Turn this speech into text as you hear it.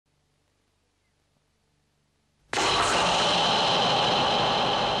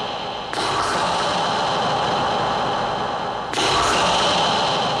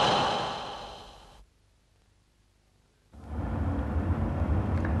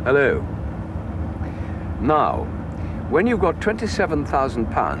Hello. Now, when you've got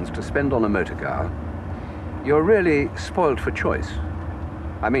 £27,000 to spend on a motor car, you're really spoilt for choice.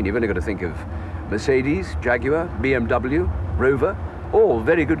 I mean, you've only got to think of Mercedes, Jaguar, BMW, Rover, all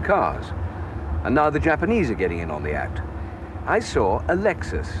very good cars. And now the Japanese are getting in on the act. I saw a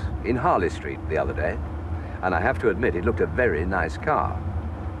Lexus in Harley Street the other day, and I have to admit it looked a very nice car.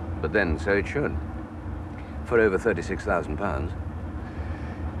 But then, so it should, for over £36,000.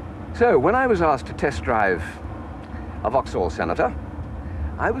 So, when I was asked to test drive a Vauxhall Senator,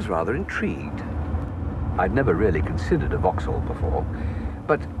 I was rather intrigued. I'd never really considered a Vauxhall before,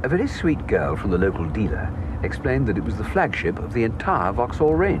 but a very sweet girl from the local dealer explained that it was the flagship of the entire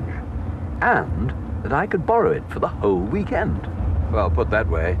Vauxhall range, and that I could borrow it for the whole weekend. Well, put that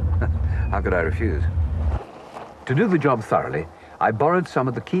way, how could I refuse? To do the job thoroughly, I borrowed some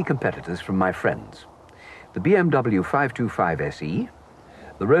of the key competitors from my friends. The BMW 525 SE,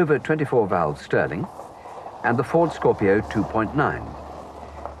 the Rover 24-valve Sterling, and the Ford Scorpio 2.9.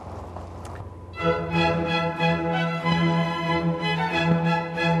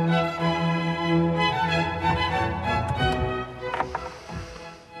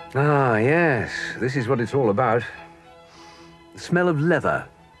 Ah, yes, this is what it's all about. The smell of leather,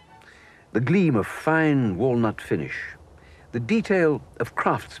 the gleam of fine walnut finish, the detail of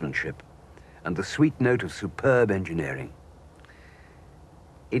craftsmanship, and the sweet note of superb engineering.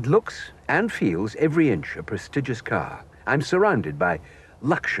 It looks and feels every inch a prestigious car. I'm surrounded by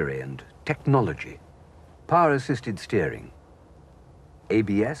luxury and technology. Power-assisted steering,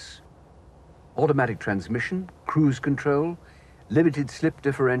 ABS, automatic transmission, cruise control, limited slip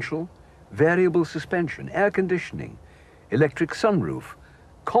differential, variable suspension, air conditioning, electric sunroof,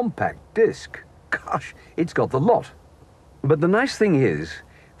 compact disc. Gosh, it's got the lot. But the nice thing is,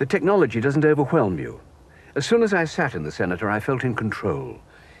 the technology doesn't overwhelm you. As soon as I sat in the Senator, I felt in control.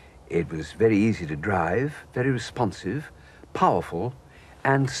 It was very easy to drive, very responsive, powerful,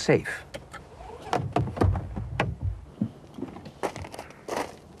 and safe.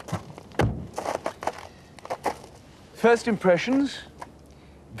 First impressions,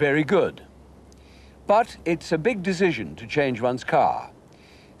 very good. But it's a big decision to change one's car.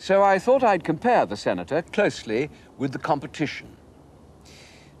 So I thought I'd compare the Senator closely with the competition.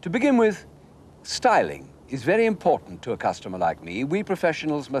 To begin with, styling is very important to a customer like me. We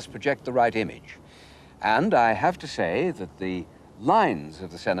professionals must project the right image. And I have to say that the lines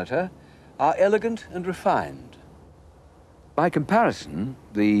of the Senator are elegant and refined. By comparison,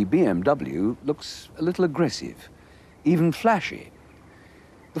 the BMW looks a little aggressive, even flashy.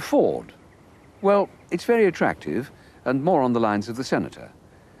 The Ford, well, it's very attractive and more on the lines of the Senator.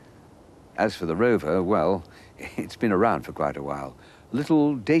 As for the Rover, well, it's been around for quite a while. A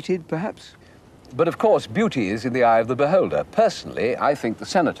little dated, perhaps? But of course, beauty is in the eye of the beholder. Personally, I think the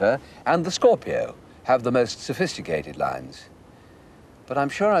Senator and the Scorpio have the most sophisticated lines. But I'm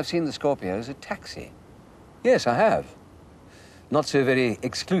sure I've seen the Scorpio as a taxi. Yes, I have. Not so very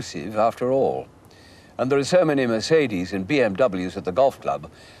exclusive after all. And there are so many Mercedes and BMWs at the golf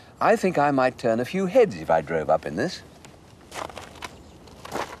club, I think I might turn a few heads if I drove up in this.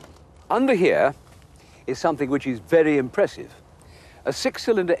 Under here is something which is very impressive. A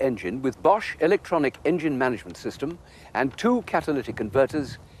 6-cylinder engine with Bosch electronic engine management system and 2 catalytic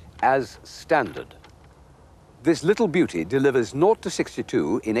converters as standard. This little beauty delivers 0 to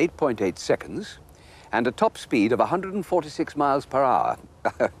 62 in 8.8 seconds and a top speed of 146 miles per hour.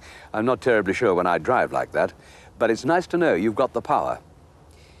 I'm not terribly sure when I drive like that, but it's nice to know you've got the power.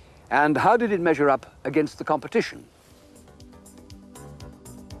 And how did it measure up against the competition?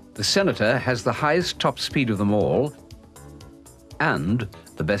 The Senator has the highest top speed of them all and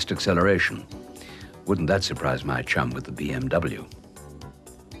the best acceleration. Wouldn't that surprise my chum with the BMW?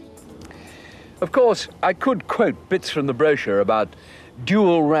 Of course, I could quote bits from the brochure about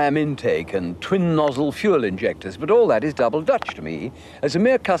dual ram intake and twin nozzle fuel injectors, but all that is double Dutch to me. As a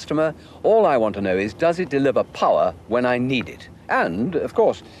mere customer, all I want to know is, does it deliver power when I need it? And, of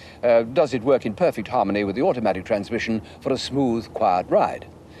course, does it work in perfect harmony with the automatic transmission for a smooth, quiet ride?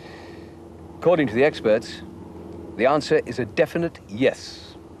 According to the experts, the answer is a definite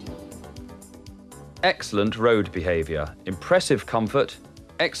yes. Excellent road behaviour, impressive comfort,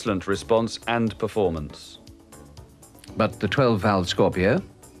 excellent response and performance. But the 12-valve Scorpio?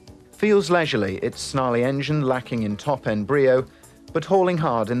 Feels leisurely, its snarly engine lacking in top-end brio, but hauling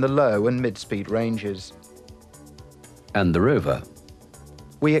hard in the low and mid-speed ranges. And the Rover?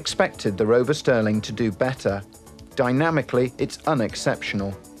 We expected the Rover Sterling to do better. Dynamically, it's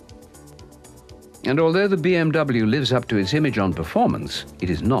unexceptional. And although the BMW lives up to its image on performance, it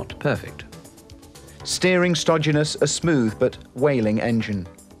is not perfect. Steering stodginess, a smooth but wailing engine.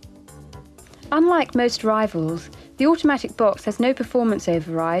 Unlike most rivals, the automatic box has no performance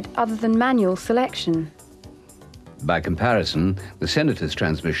override other than manual selection. By comparison, the Senator's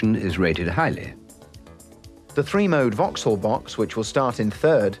transmission is rated highly. The three-mode Vauxhall box, which will start in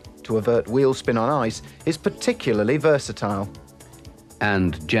third to avert wheel spin on ice, is particularly versatile.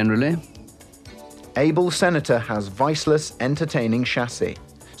 And generally? Able Senator has viceless, entertaining chassis.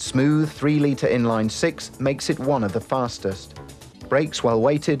 Smooth 3-litre inline-6 makes it one of the fastest. Brakes well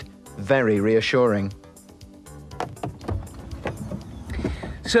weighted, very reassuring.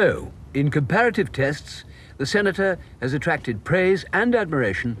 So, in comparative tests, the Senator has attracted praise and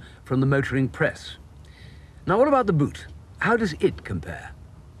admiration from the motoring press. Now, what about the boot? How does it compare?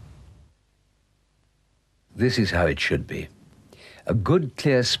 This is how it should be. A good,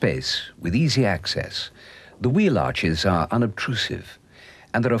 clear space with easy access. The wheel arches are unobtrusive,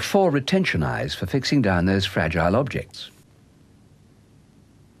 and there are 4 retention eyes for fixing down those fragile objects.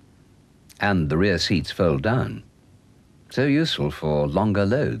 And the rear seats fold down. So useful for longer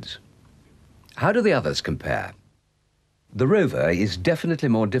loads. How do the others compare? The Rover is definitely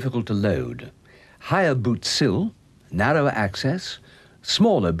more difficult to load. Higher boot sill, narrower access,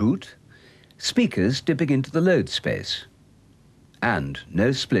 smaller boot, speakers dipping into the load space, and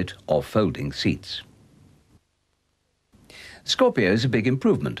no split or folding seats. Scorpio is a big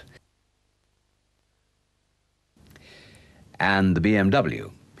improvement. And the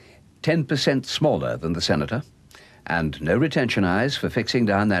BMW, 10% smaller than the Senator, and no retention eyes for fixing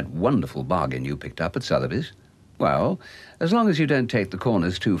down that wonderful bargain you picked up at Sotheby's. Well, as long as you don't take the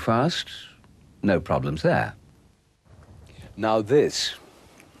corners too fast, no problems there. Now this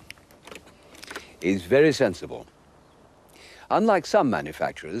is very sensible. Unlike some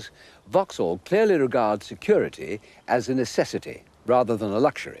manufacturers, Vauxhall clearly regards security as a necessity rather than a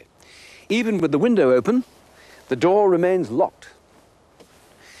luxury. Even with the window open, the door remains locked.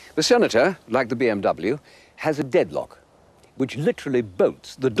 The Senator, like the BMW, has a deadlock, which literally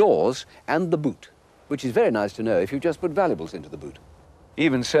bolts the doors and the boot, which is very nice to know if you just put valuables into the boot.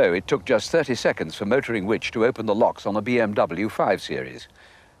 Even so, it took just 30 seconds for Motoring Witch to open the locks on a BMW 5 Series.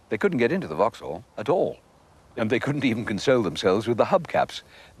 They couldn't get into the Vauxhall at all. And they couldn't even console themselves with the hubcaps.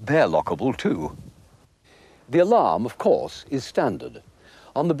 They're lockable too. The alarm, of course, is standard.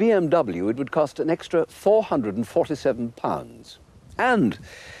 On the BMW, it would cost an extra £447. And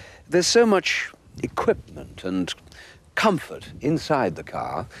there's so much equipment and comfort inside the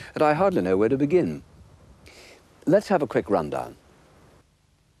car that I hardly know where to begin. Let's have a quick rundown.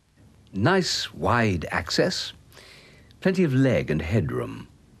 Nice wide access, plenty of leg and headroom,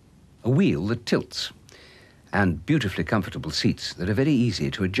 a wheel that tilts, and beautifully comfortable seats that are very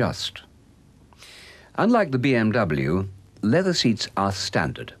easy to adjust. Unlike the BMW, leather seats are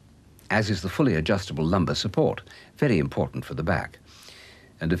standard, as is the fully adjustable lumbar support, very important for the back.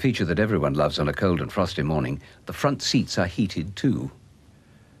 And a feature that everyone loves on a cold and frosty morning, the front seats are heated too.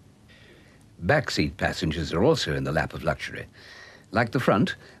 Back seat passengers are also in the lap of luxury. Like the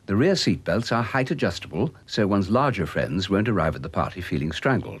front, the rear seat belts are height adjustable, so one's larger friends won't arrive at the party feeling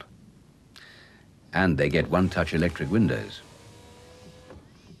strangled. And they get one-touch electric windows,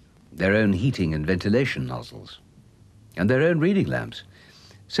 their own heating and ventilation nozzles, and their own reading lamps,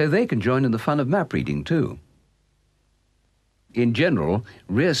 so they can join in the fun of map reading too. In general,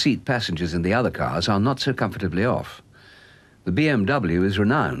 rear seat passengers in the other cars are not so comfortably off. The BMW is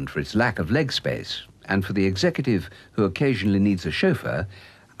renowned for its lack of leg space, and for the executive who occasionally needs a chauffeur,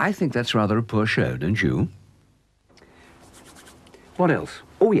 I think that's rather a poor show, don't you? What else?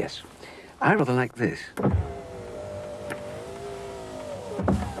 Oh, yes. I rather like this.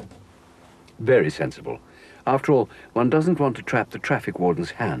 Very sensible. After all, one doesn't want to trap the traffic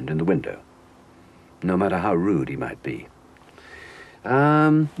warden's hand in the window, no matter how rude he might be.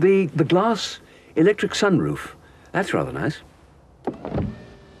 The glass electric sunroof, that's rather nice.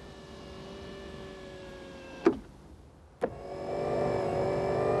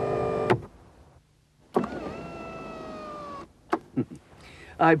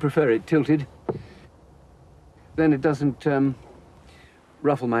 I prefer it tilted. Then it doesn't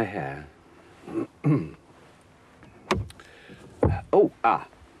ruffle my hair. And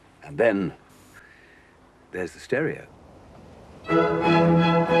then there's the stereo.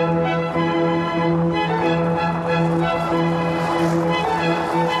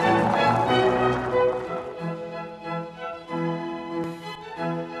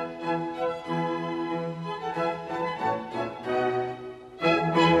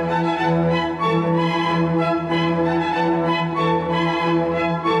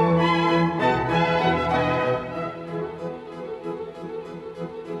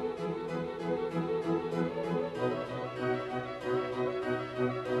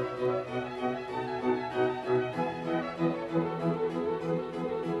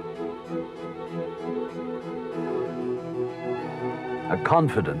 A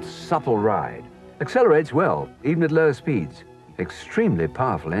confident, supple ride. Accelerates well, even at lower speeds. Extremely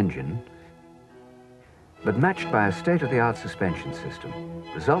powerful engine, but matched by a state-of-the-art suspension system.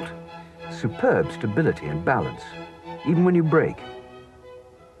 Result? Superb stability and balance, even when you brake.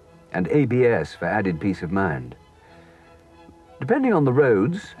 And ABS for added peace of mind. Depending on the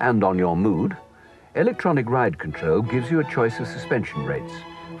roads and on your mood, electronic ride control gives you a choice of suspension rates,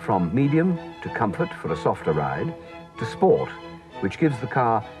 from medium to comfort for a softer ride, to sport, which gives the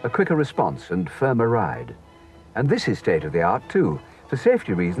car a quicker response and firmer ride. And this is state-of-the-art too. For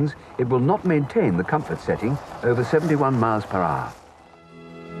safety reasons, it will not maintain the comfort setting over 71 miles per hour.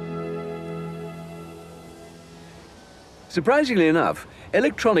 Surprisingly enough,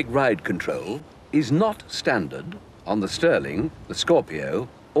 electronic ride control is not standard on the Sterling, the Scorpio,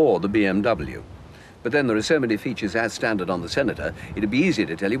 or the BMW. But then there are so many features as standard on the Senator, it'd be easy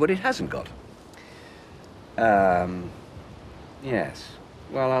to tell you what it hasn't got. Yes.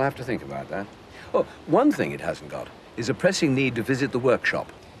 Well, I'll have to think about that. Oh, one thing it hasn't got is a pressing need to visit the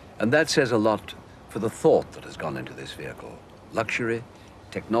workshop. And that says a lot for the thought that has gone into this vehicle. Luxury,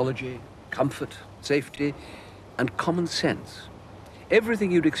 technology, comfort, safety, and common sense.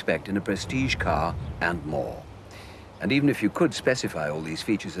 Everything you'd expect in a prestige car and more. And even if you could specify all these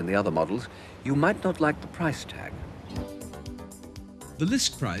features in the other models, you might not like the price tag. The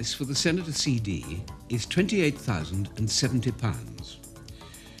list price for the Senator CD is £28,070.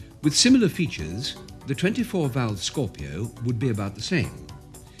 With similar features, the 24-valve Scorpio would be about the same.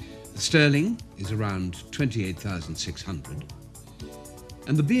 The Sterling is around £28,600,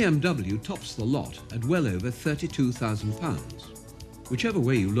 and the BMW tops the lot at well over £32,000. Whichever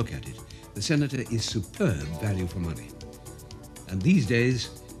way you look at it, the Senator is superb value for money. And these days,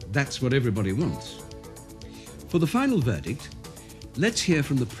 that's what everybody wants. For the final verdict, let's hear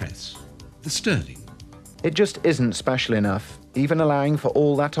from the press. The Sterling. It just isn't special enough, even allowing for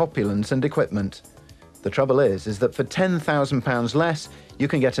all that opulence and equipment. The trouble is that for £10,000 less, you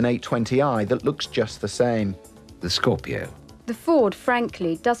can get an 820i that looks just the same. The Scorpio. The Ford,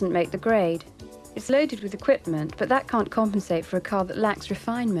 frankly, doesn't make the grade. It's loaded with equipment, but that can't compensate for a car that lacks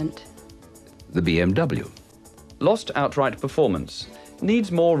refinement. The BMW. Lost outright performance.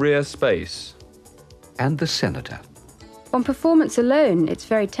 Needs more rear space. And the Senator. On performance alone, it's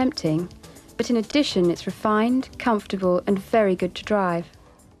very tempting, but in addition, it's refined, comfortable, and very good to drive.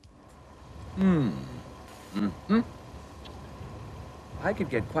 I could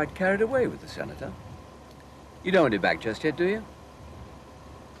get quite carried away with the Senator. You don't want it back just yet, do you?